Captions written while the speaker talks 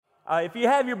If you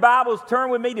have your Bibles,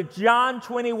 turn with me to John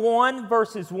 21,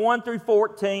 verses 1 through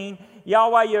 14.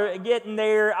 Y'all, while you're getting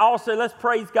there, also let's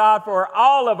praise God for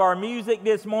all of our music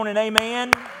this morning.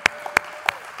 Amen.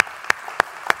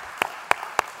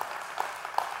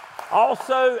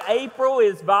 Also, April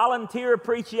is Volunteer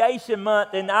Appreciation Month,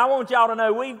 and I want y'all to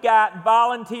know we've got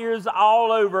volunteers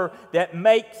all over that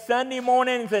make Sunday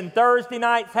mornings and Thursday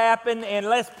nights happen, and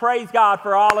let's praise God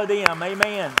for all of them.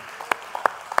 Amen.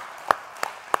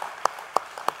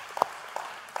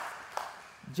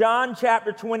 John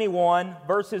chapter 21,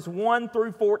 verses 1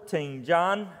 through 14.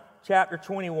 John chapter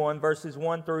 21, verses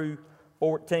 1 through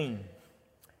 14.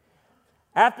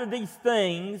 After these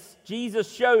things,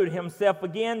 Jesus showed himself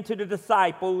again to the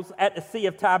disciples at the Sea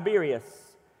of Tiberias.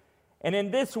 And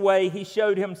in this way he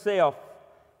showed himself.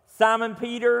 Simon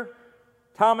Peter,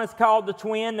 Thomas called the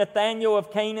twin, Nathanael of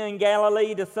Cana in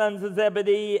Galilee, the sons of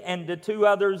Zebedee, and the two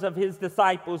others of his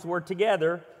disciples were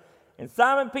together. And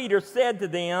Simon Peter said to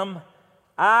them,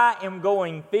 I am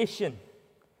going fishing.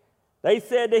 They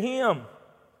said to him,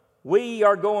 we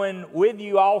are going with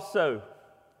you also.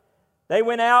 They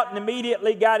went out and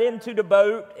immediately got into the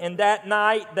boat, and that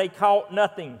night they caught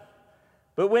nothing.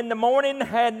 But when the morning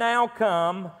had now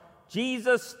come,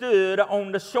 Jesus stood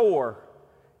on the shore.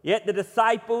 Yet the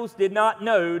disciples did not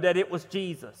know that it was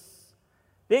Jesus.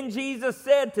 Then Jesus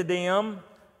said to them,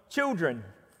 children,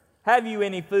 have you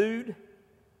any food?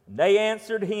 And they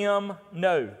answered him,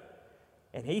 no.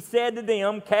 And he said to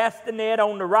them, cast the net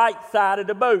on the right side of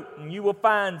the boat, and you will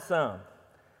find some.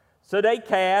 So they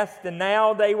cast, and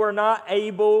now they were not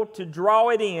able to draw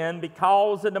it in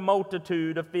because of the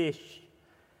multitude of fish.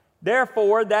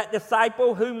 Therefore, that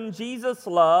disciple whom Jesus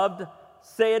loved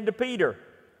said to Peter,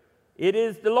 it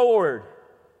is the Lord.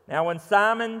 Now when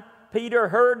Simon Peter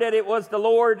heard that it was the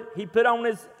Lord, he put on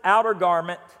his outer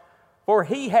garment, for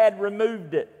he had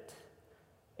removed it,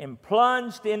 and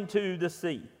plunged into the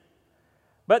sea.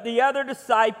 But the other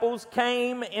disciples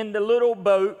came in the little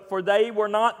boat, for they were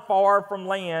not far from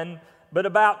land, but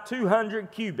about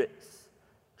 200 cubits,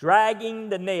 dragging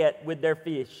the net with their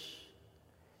fish.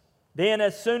 Then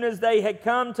as soon as they had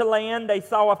come to land, they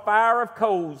saw a fire of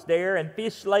coals there, and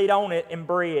fish laid on it, and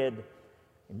bread.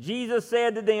 And Jesus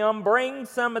said to them, bring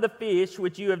some of the fish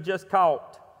which you have just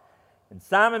caught. And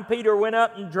Simon Peter went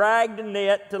up and dragged the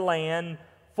net to land,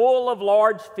 full of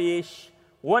large fish,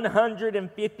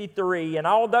 153, and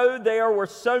although there were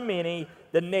so many,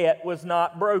 the net was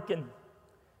not broken.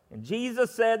 And Jesus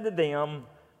said to them,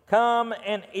 come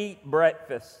and eat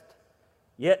breakfast.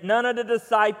 Yet none of the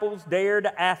disciples dared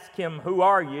to ask him, who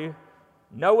are you?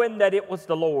 Knowing that it was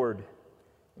the Lord.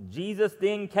 And Jesus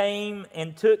then came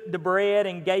and took the bread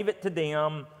and gave it to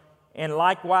them, and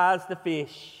likewise the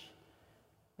fish.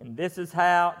 And this is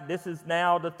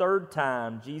now the third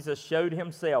time Jesus showed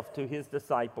himself to his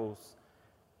disciples,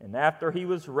 and after he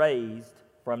was raised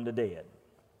from the dead.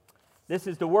 This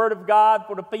is the word of God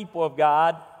for the people of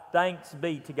God. Thanks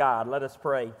be to God. Let us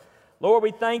pray. Lord,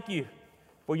 we thank you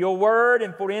for your word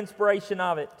and for the inspiration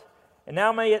of it. And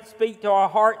now may it speak to our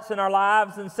hearts and our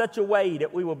lives in such a way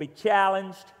that we will be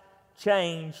challenged,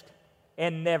 changed,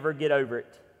 and never get over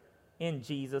it. In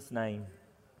Jesus' name,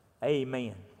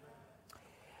 amen.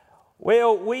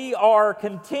 Well, we are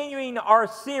continuing our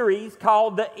series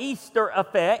called The Easter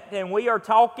Effect, and we are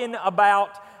talking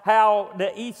about how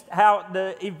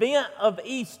the event of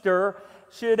Easter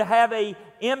should have an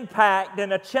impact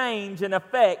and a change and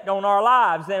effect on our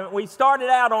lives. And we started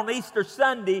out on Easter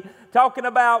Sunday talking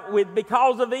about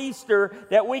because of Easter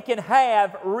that we can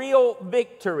have real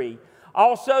victory.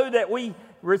 Also that we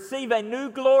receive a new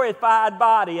glorified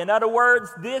body. In other words,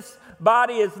 this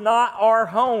body is not our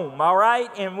home, all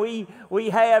right? And we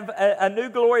have a new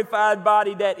glorified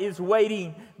body that is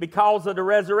waiting because of the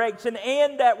resurrection,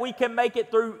 and that we can make it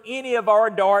through any of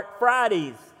our dark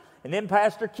Fridays. And then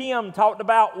Pastor Kim talked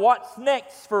about what's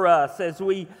next for us as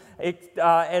we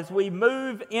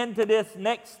move into this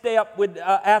next step with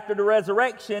after the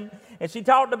resurrection. And she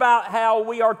talked about how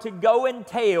we are to go and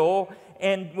tell,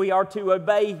 and we are to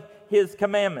obey his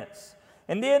commandments.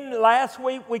 And then last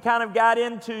week we kind of got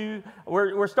into,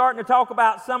 we're starting to talk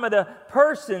about some of the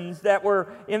persons that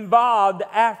were involved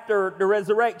after the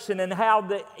resurrection and how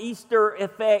the Easter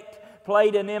effect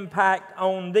played an impact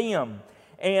on them.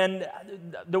 And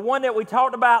the one that we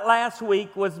talked about last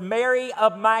week was Mary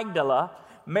of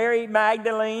Mary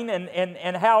Magdalene,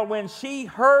 and how when she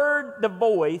heard the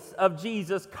voice of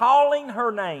Jesus calling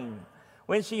her name,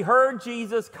 when she heard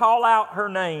Jesus call out her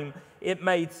name, it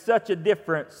made such a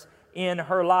difference in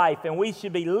her life. And we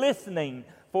should be listening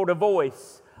for the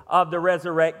voice of the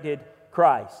resurrected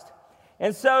Christ.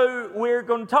 And so we're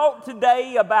going to talk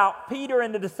today about Peter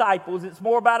and the disciples. It's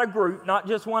more about a group, not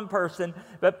just one person,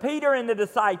 but Peter and the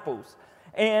disciples.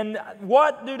 And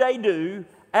what do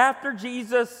after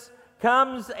Jesus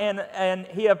comes and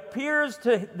he appears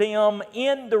to them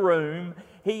in the room?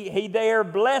 He there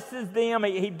blesses them.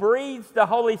 He breathes the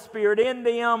Holy Spirit in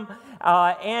them,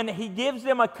 and he gives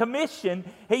them a commission.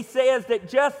 He says that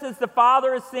just as the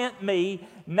Father has sent me,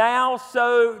 now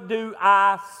so do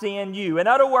I send you. In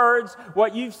other words,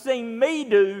 what you've seen me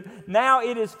do, now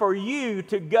it is for you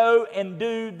to go and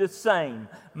do the same.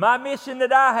 My mission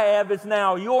that I have is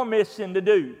now your mission to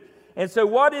do. And so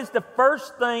what is the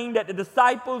first thing that the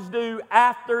disciples do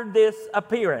after this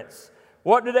appearance?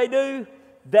 What do?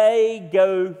 They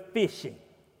go fishing.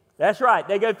 That's right,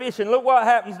 they go fishing. Look what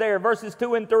happens there, verses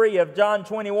 2 and 3 of John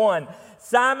 21.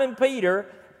 Simon Peter,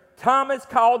 Thomas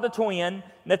called the twin,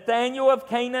 Nathanael of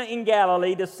Cana in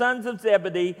Galilee, the sons of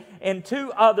Zebedee, and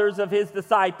 2 others of his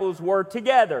disciples were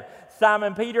together.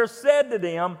 Simon Peter said to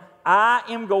them, I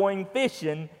am going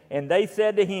fishing. And they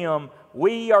said to him,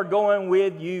 we are going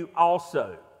with you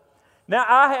also. Now,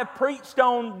 I have preached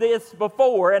on this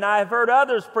before, and I have heard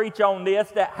others preach on this,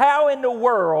 that how in the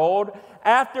world,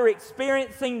 after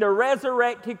experiencing the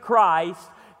resurrected Christ,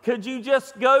 could you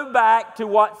just go back to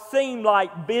what seemed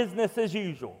like business as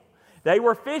usual? They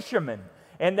were fishermen,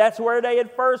 and that's where they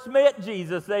had first met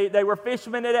Jesus. They were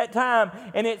fishermen at that time,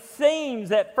 and it seems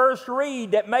at first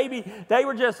read that maybe they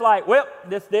were just like, well,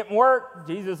 this didn't work.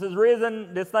 Jesus is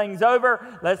risen. This thing's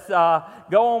over. Let's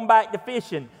go on back to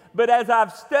fishing. But as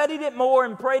I've studied it more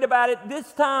and prayed about it,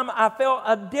 this time I felt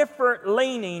a different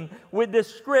leaning with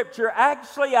this scripture.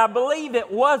 Actually, I believe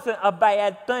it wasn't a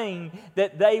bad thing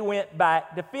that they went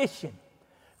back to fishing.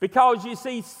 Because you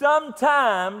see,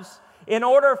 sometimes in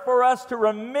order for us to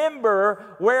remember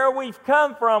where we've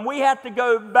come from, we have to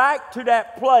go back to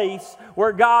that place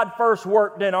where God first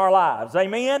worked in our lives.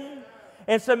 Amen?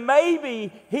 And so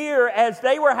maybe here, as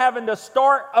they were having to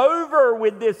start over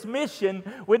with this mission,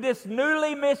 with this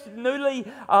newly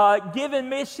given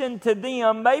mission to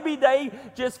them, maybe they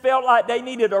just felt like they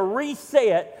needed a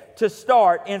reset to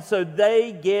start, and so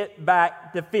they get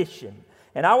back to fishing.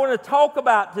 And I want to talk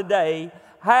about today,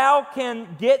 how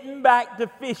can getting back to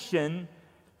fishing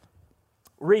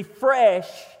refresh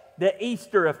the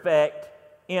Easter effect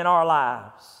in our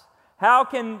lives? How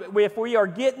can, if we are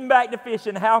getting back to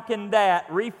fishing, how can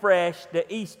that refresh the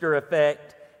Easter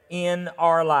effect in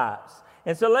our lives?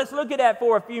 And so let's look at that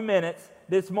for a few minutes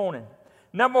this morning.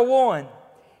 Number one,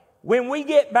 when we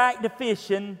get back to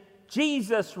fishing,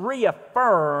 Jesus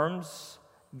reaffirms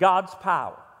God's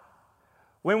power.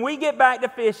 When we get back to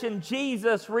fishing,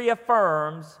 Jesus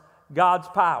reaffirms God's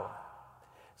power.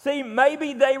 See,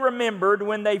 maybe they remembered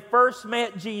when they first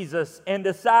met Jesus and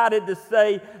decided to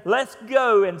say, let's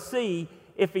go and see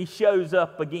if he shows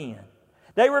up again.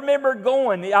 They remember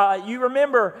going. You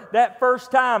remember that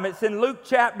first time. It's in Luke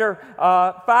chapter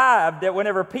 5 that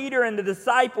whenever Peter and the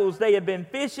disciples, they had been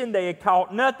fishing, they had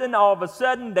caught nothing. All of a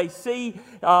sudden, they see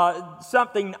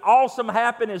something awesome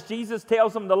happen as Jesus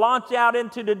tells them to launch out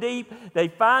into the deep. They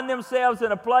find themselves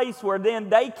in a place where then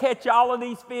they catch all of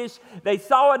these fish. They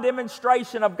saw a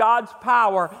demonstration of God's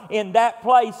power in that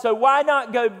place. So why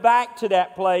not go back to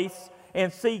that place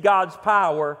and see God's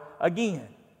power again?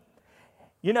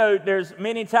 You know, there's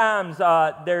many times,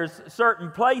 there's certain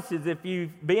places, if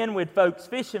you've been with folks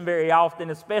fishing very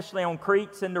often, especially on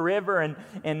creeks in the river and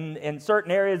in certain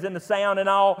areas in the sound and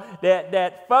all,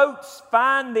 that folks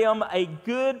find them a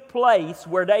good place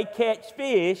where they catch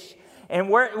fish. And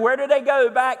where do they go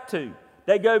back to?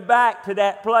 They go back to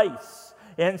that place.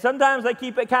 And sometimes they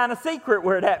keep it kind of secret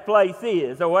where that place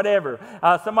is or whatever.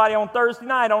 Somebody on Thursday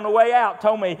night on the way out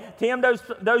told me, Tim,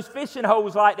 those fishing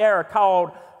holes right there are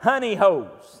called honey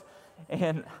holes.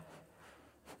 And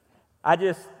I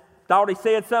just thought he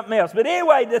said something else. But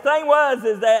anyway, the thing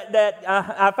is that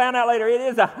I found out later it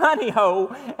is a honey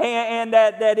hole, and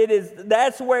that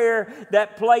that's where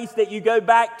that place that you go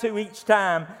back to each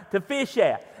time to fish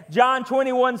at. John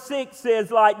 21:6 says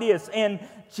like this, and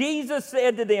Jesus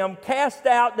said to them, cast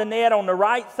out the net on the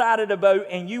right side of the boat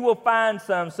and you will find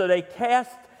some. So they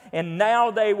cast, and now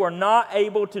they were not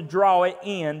able to draw it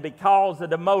in because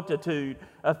of the multitude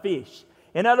of fish.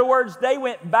 In other words, they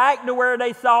went back to where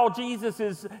they saw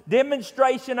Jesus'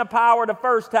 demonstration of power the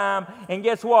first time, and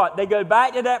guess what? They go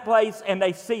back to that place and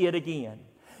they see it again.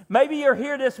 Maybe you're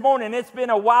here this morning, it's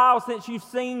been a while since you've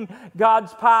seen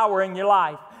God's power in your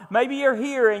life. Maybe you're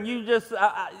here and you just,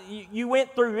 you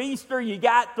went through Easter, you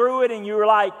got through it, and you were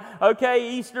like,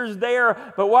 okay, Easter's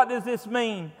there, but what does this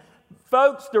mean?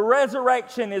 Folks, the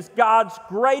resurrection is God's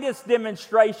greatest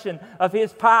demonstration of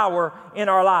His power in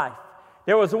our life.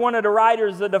 There was one of the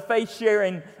writers of the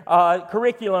faith-sharing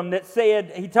curriculum that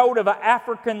said, he told of an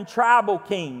African tribal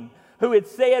king who had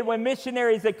said when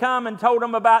missionaries had come and told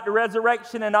him about the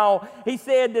resurrection and all, he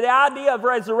said that the idea of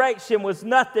resurrection was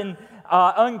nothing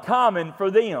uncommon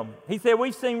for them. He said,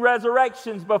 we've seen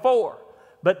resurrections before,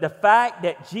 but the fact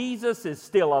that Jesus is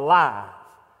still alive,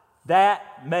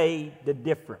 that made the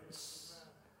difference.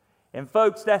 And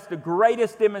folks, that's the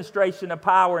greatest demonstration of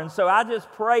power. And so I just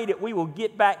pray that we will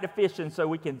get back to fishing so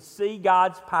we can see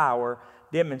God's power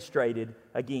demonstrated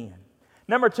again.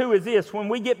 Number 2 is this: when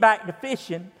we get back to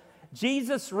fishing,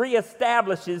 Jesus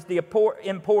reestablishes the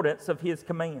importance of His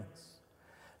commands.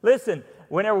 Listen,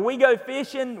 whenever we go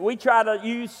fishing, we try to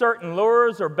use certain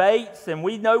lures or baits, and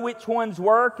we know which ones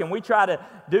work, and we try to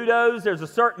do those. There's a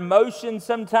certain motion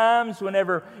sometimes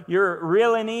whenever you're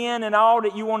reeling in and all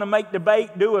that you want to make the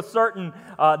bait do a certain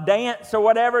dance or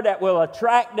whatever that will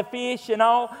attract the fish and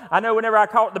all. I know whenever I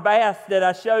caught the bass that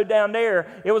I showed down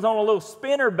there, it was on a little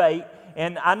spinner bait,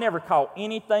 and I never caught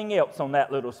anything else on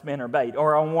that little spinner bait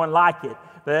or on one like it.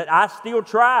 But I still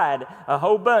tried a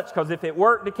whole bunch, because if it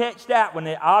worked to catch that one,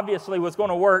 it obviously was going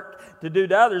to work to do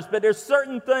the others. But there's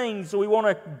certain things we want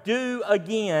to do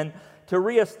again to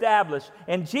reestablish.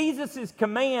 And Jesus'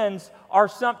 commands are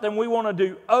something we want to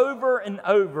do over and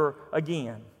over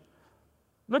again.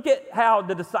 Look at how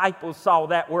the disciples saw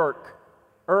that work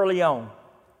early on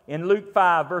in Luke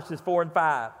 5, verses 4 and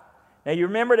 5. Now you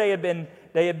remember they had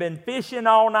been fishing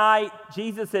all night.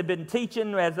 Jesus had been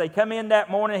teaching as they come in that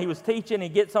morning. He was teaching. He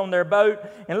gets on their boat.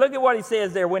 And look at what he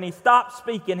says there. When he stopped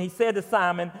speaking, he said to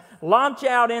Simon, "Launch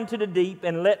out into the deep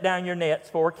and let down your nets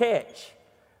for a catch."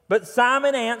 But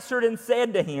Simon answered and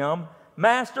said to him,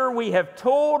 "Master, we have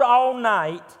toiled all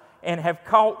night and have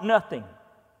caught nothing."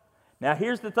 Now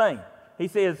here's the thing. He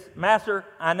says, "Master,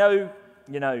 I know,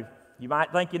 you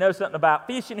might think you know something about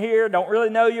fishing here. Don't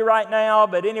really know you right now.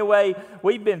 But anyway,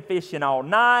 we've been fishing all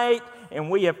night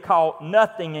and we have caught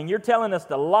nothing. And you're telling us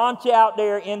to launch out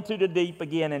there into the deep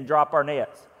again and drop our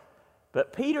nets."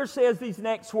 But Peter says these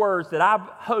next words that I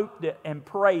hope that and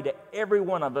pray that every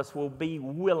one of us will be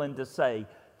willing to say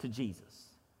to Jesus.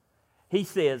 He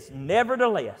says,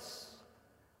 "Nevertheless,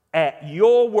 at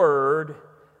your word,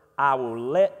 I will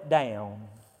let down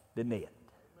the net."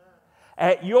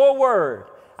 At your word.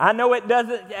 I know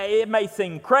it may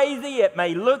seem crazy, it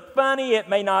may look funny, it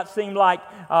may not seem like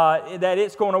that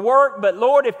it's going to work, but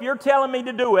Lord, if you're telling me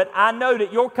to do it, I know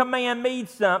that your command means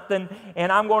something,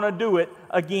 and I'm going to do it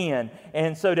again,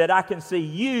 and so that I can see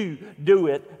you do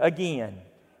it again.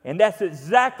 And that's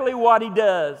exactly what he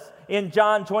does in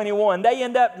John 21. They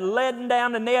end up letting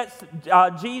down the nets.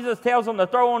 Jesus tells them to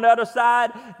throw on the other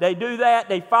side. They do that.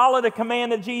 They follow the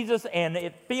command of Jesus, and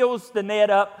it fills the net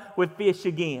up with fish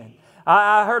again.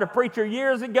 I heard a preacher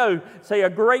years ago say a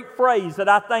great phrase that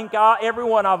I think every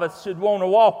one of us should want to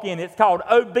walk in. It's called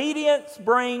 "Obedience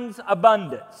brings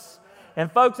abundance."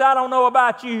 And folks, I don't know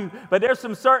about you, but there's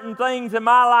some certain things in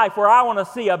my life where I want to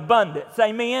see abundance.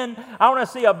 Amen? I want to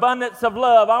see abundance of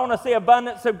love. I want to see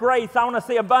abundance of grace. I want to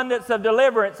see abundance of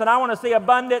deliverance. And I want to see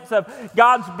abundance of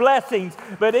God's blessings.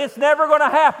 But it's never going to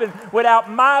happen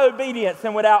without my obedience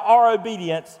and without our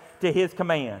obedience to His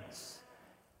commands.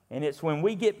 And it's when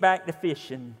we get back to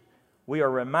fishing, we are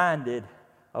reminded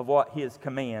of what His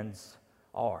commands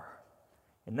are.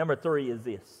 And number 3 is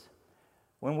this.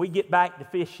 When we get back to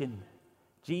fishing,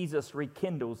 Jesus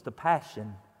rekindles the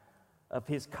passion of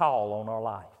His call on our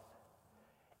life.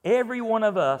 Every one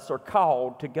of us are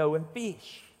called to go and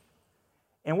fish.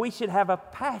 And we should have a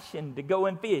passion to go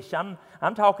and fish. I'm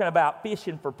talking about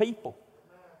fishing for people.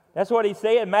 That's what He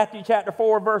said in Matthew chapter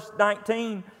 4, verse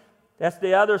 19. That's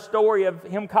the other story of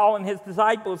Him calling His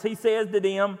disciples. He says to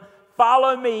them,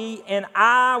 "Follow me, and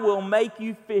I will make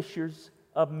you fishers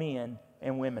of men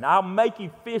and women." I'll make you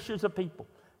fishers of people.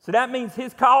 So that means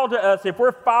His call to us, if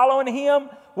we're following Him,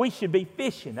 we should be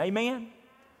fishing. Amen?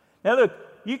 Now look,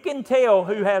 you can tell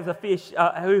who has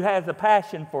a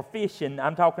passion for fishing.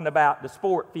 I'm talking about the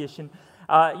sport fishing.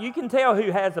 You can tell who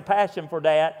has a passion for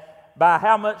that by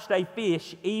how much they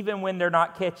fish, even when they're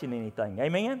not catching anything.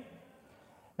 Amen?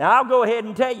 Now, I'll go ahead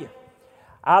and tell you,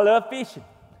 I love fishing,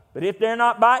 but if they're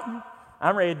not biting,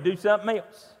 I'm ready to do something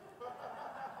else.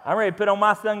 I'm ready to put on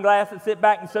my sunglasses, sit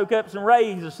back and soak up some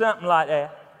rays or something like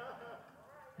that.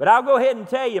 But I'll go ahead and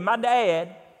tell you, my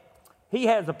dad, he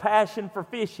has a passion for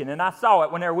fishing, and I saw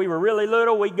it whenever we were really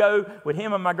little. We'd go with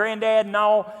him and my granddad and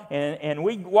all, and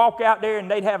we'd walk out there, and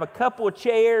they'd have a couple of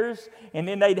chairs, and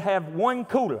then they'd have one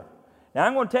cooler. Now,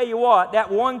 I'm going to tell you what,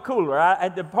 that one cooler,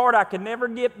 the part I could never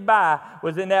get by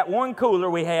was in that one cooler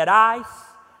we had ice,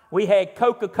 we had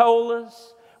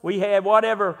Coca-Colas, We had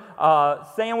whatever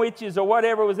sandwiches or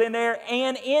whatever was in there.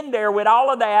 And in there with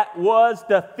all of that was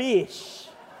the fish.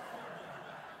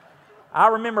 I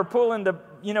remember pulling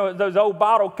those old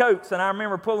bottle Cokes, and I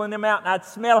remember pulling them out, and I'd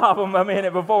smell of them a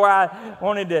minute before I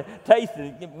wanted to taste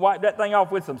it, wipe that thing off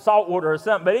with some salt water or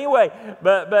something. But anyway,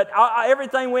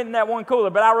 everything went in that one cooler.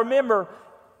 But I remember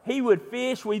he would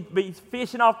fish. We'd be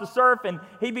fishing off the surf, and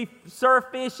he'd be surf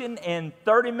fishing, and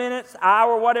 30 minutes,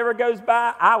 hour, whatever goes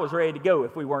by, I was ready to go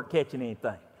if we weren't catching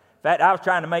anything. In fact, I was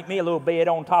trying to make me a little bed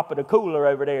on top of the cooler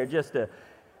over there just to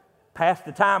pass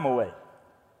the time away.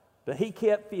 But he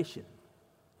kept fishing.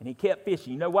 And he kept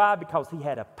fishing. You know why? Because he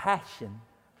had a passion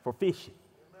for fishing.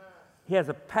 He has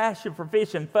a passion for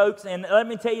fishing, folks. And let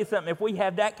me tell you something. If we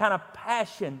have that kind of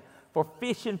passion for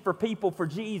fishing for people for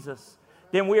Jesus,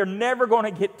 then we are never going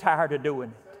to get tired of doing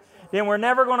it. Then we're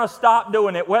never going to stop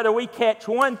doing it. Whether we catch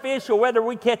one fish or whether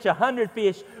we catch 100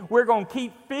 fish, we're going to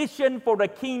keep fishing for the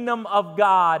kingdom of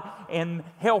God and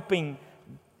helping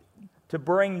to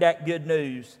bring that good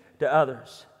news to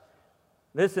others.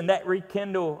 Listen, that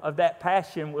rekindle of that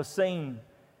passion was seen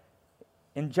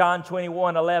in John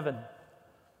 21:11.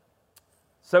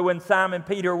 So when Simon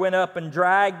Peter went up and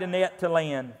dragged the net to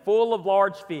land, full of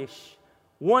large fish,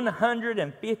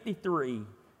 153,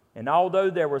 and although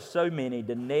there were so many,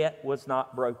 the net was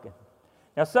not broken.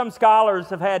 Now, some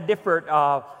scholars have had different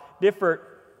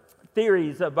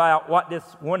theories about what this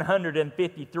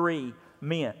 153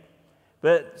 meant.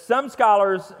 But some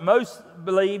scholars most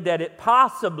believe that it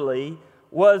possibly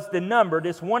was the number,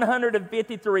 this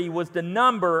 153 was the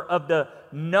number of the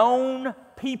known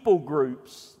people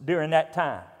groups during that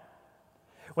time.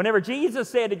 Whenever Jesus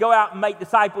said to go out and make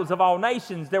disciples of all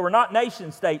nations, there were not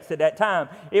nation states at that time.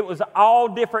 It was all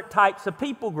different types of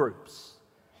people groups.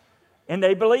 And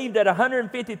they believed that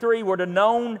 153 were the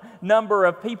known number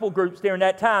of people groups during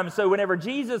that time. So whenever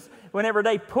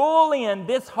they pull in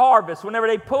this harvest, whenever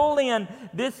they pull in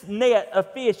this net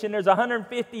of fish, and there's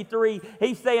 153,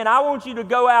 he's saying, I want you to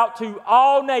go out to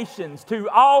all nations, to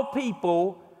all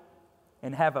people,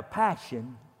 and have a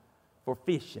passion for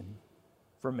fishing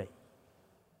for me.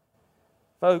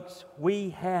 Folks, we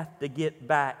have to get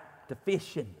back to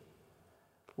fishing.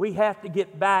 We have to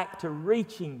get back to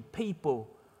reaching people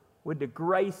with the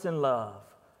grace and love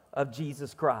of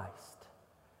Jesus Christ.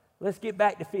 Let's get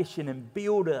back to fishing and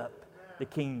build up the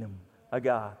kingdom of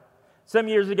God. Some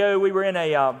years ago, we were in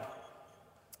an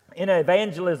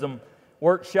evangelism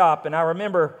workshop, and I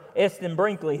remember Eston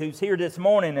Brinkley, who's here this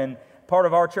morning and part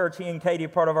of our church. He and Katie are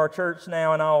part of our church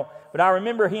now and all. But I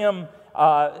remember him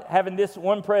having this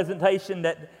one presentation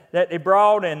that they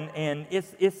brought, and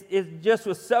it just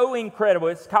was so incredible.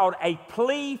 It's called A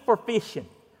Plea for Fishing.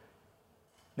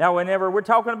 Now, whenever we're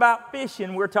talking about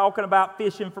fishing, we're talking about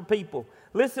fishing for people.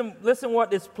 Listen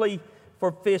what this plea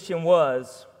for fishing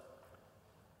was.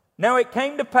 Now it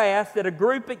came to pass that a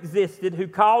group existed who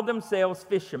called themselves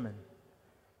fishermen.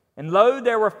 And lo,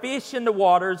 there were fish in the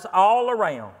waters all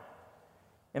around.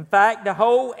 In fact, the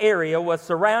whole area was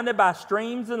surrounded by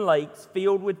streams and lakes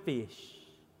filled with fish.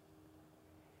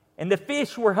 And the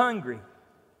fish were hungry.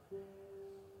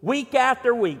 Week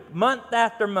after week, month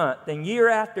after month, and year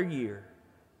after year,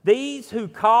 these who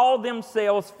called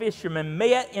themselves fishermen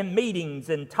met in meetings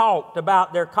and talked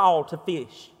about their call to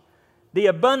fish, the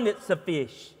abundance of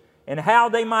fish, and how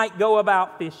they might go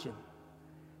about fishing.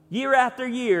 Year after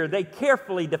year, they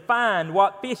carefully defined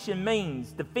what fishing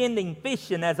means, defending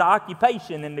fishing as an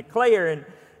occupation, and declared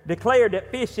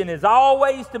that fishing is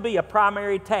always to be a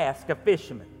primary task of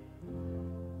fishermen.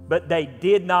 But they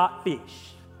did not fish.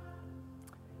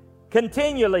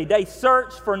 Continually, they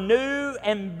searched for new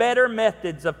and better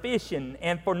methods of fishing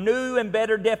and for new and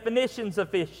better definitions of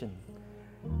fishing.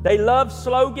 They loved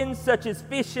slogans such as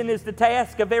 "Fishing is the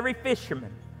task of every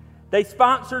fisherman." They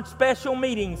sponsored special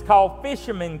meetings called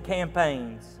fisherman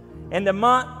campaigns and the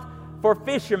month for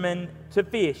fishermen to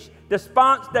fish. They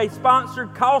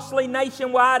sponsored costly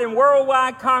nationwide and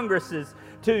worldwide congresses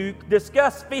to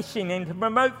discuss fishing and to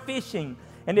promote fishing,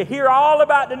 and to hear all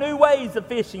about the new ways of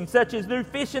fishing, such as new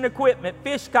fishing equipment,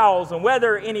 fish calls, and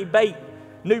whether any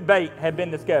new bait had been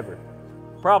discovered.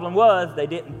 Problem was, they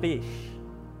didn't fish.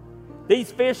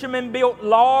 These fishermen built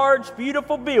large,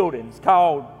 beautiful buildings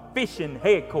called fishing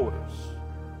headquarters.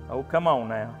 Oh, come on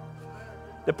now.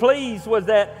 The plea was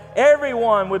that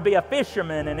everyone would be a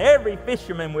fisherman and every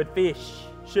fisherman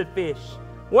should fish.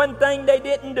 One thing they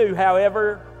didn't do,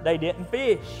 however, they didn't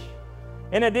fish.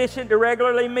 In addition to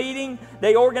regularly meeting,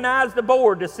 they organized a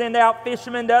board to send out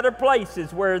fishermen to other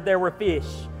places where there were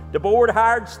fish. The board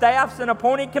hired staffs and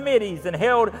appointed committees and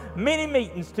held many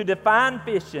meetings to define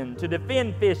fishing, to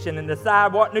defend fishing, and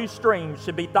decide what new streams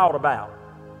should be thought about.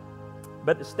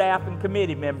 but the staff and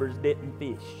committee members didn't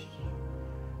fish.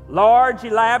 Large,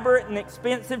 elaborate, and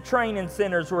expensive training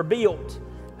centers were built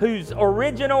whose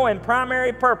original and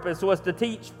primary purpose was to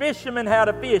teach fishermen how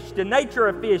to fish, the nature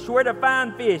of fish, where to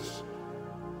find fish,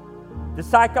 the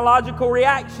psychological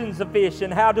reactions of fish,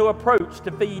 and how to approach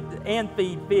to feed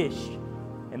fish.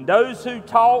 And those who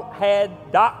taught had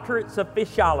doctorates of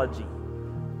fishology,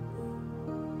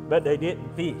 but they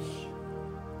didn't fish.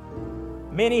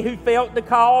 Many who felt the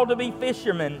call to be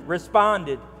fishermen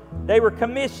responded. They were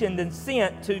commissioned and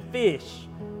sent to fish.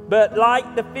 But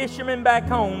like the fishermen back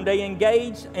home, they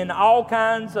engaged in all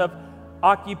kinds of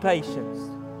occupations.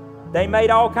 They made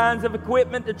all kinds of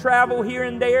equipment to travel here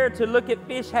and there to look at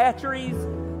fish hatcheries.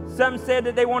 Some said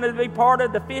that they wanted to be part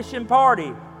of the fishing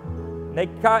party.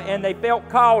 And they felt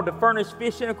called to furnish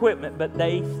fishing equipment, but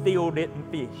they still didn't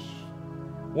fish.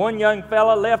 One young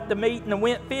fella left the meeting and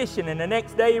went fishing, and the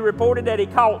next day he reported that he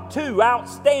caught 2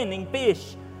 outstanding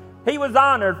fish. He was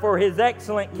honored for his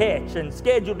excellent catch and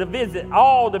scheduled to visit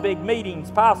all the big meetings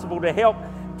possible to help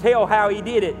tell how he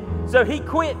did it. So he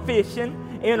quit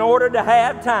fishing in order to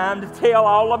have time to tell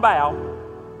all about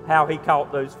how he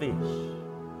caught those fish.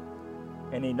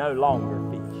 And he no longer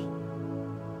fished.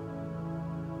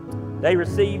 They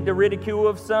received the ridicule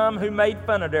of some who made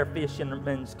fun of their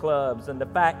fishermen's clubs and the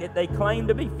fact that they claimed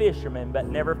to be fishermen but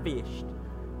never fished.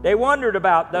 They wondered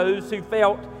about those who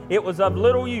felt it was of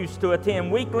little use to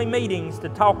attend weekly meetings to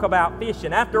talk about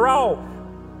fishing. After all,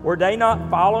 were they not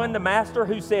following the Master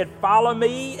who said, "Follow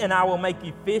me and I will make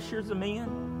you fishers of men"?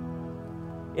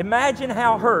 Imagine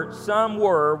how hurt some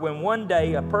were when one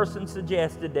day a person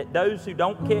suggested that those who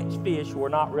don't catch fish were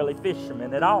not really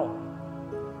fishermen at all,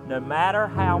 no matter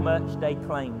how much they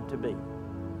claimed to be.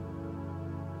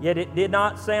 Yet it did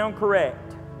not sound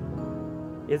correct.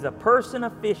 Is a person a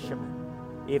fisherman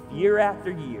if year after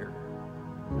year,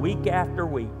 week after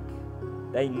week,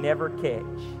 they never catch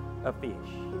a fish?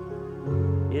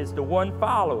 Is the one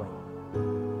following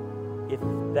if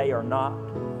they are not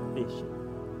fishing?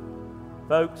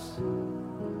 Folks,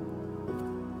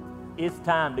 it's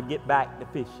time to get back to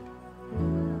fishing.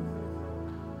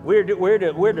 We're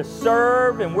to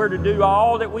serve and we're to do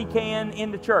all that we can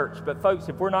in the church. But folks,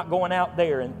 if we're not going out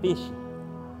there and fishing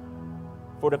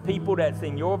for the people that's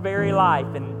in your very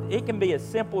life, and it can be as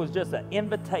simple as just an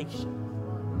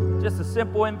invitation, just a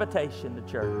simple invitation to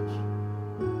church,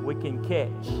 we can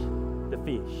catch the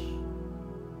fish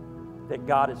that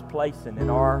God is placing in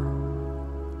our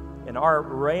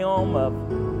realm of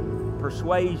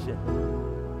persuasion.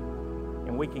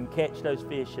 And we can catch those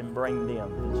fish and bring them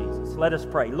to Jesus. Let us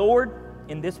pray. Lord,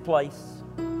 in this place,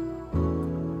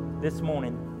 this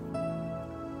morning,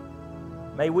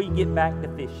 may we get back to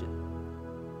fishing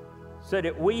so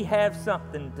that we have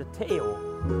something to tell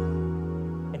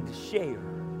and to share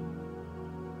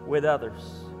with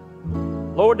others.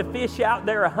 Lord, the fish out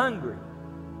there are hungry.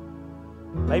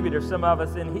 Maybe there's some of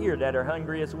us in here that are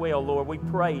hungry as well. Lord, we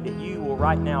pray that you will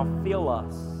right now fill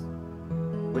us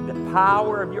with the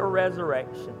power of your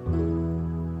resurrection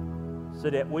so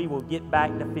that we will get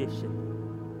back to fishing.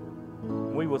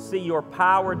 We will see your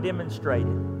power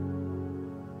demonstrated.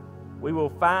 We will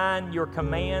find your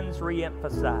commands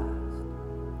re-emphasized,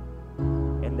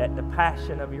 and that the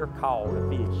passion of your call to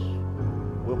fish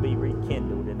will be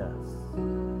rekindled in us.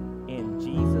 In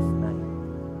Jesus'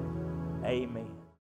 name, amen.